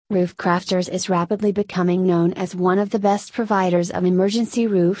Roofcrafters is rapidly becoming known as one of the best providers of emergency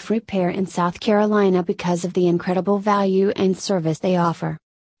roof repair in South Carolina because of the incredible value and service they offer.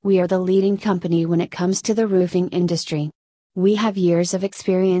 We are the leading company when it comes to the roofing industry. We have years of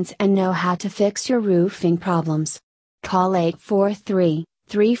experience and know how to fix your roofing problems. Call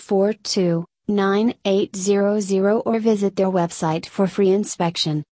 843-342-9800 or visit their website for free inspection.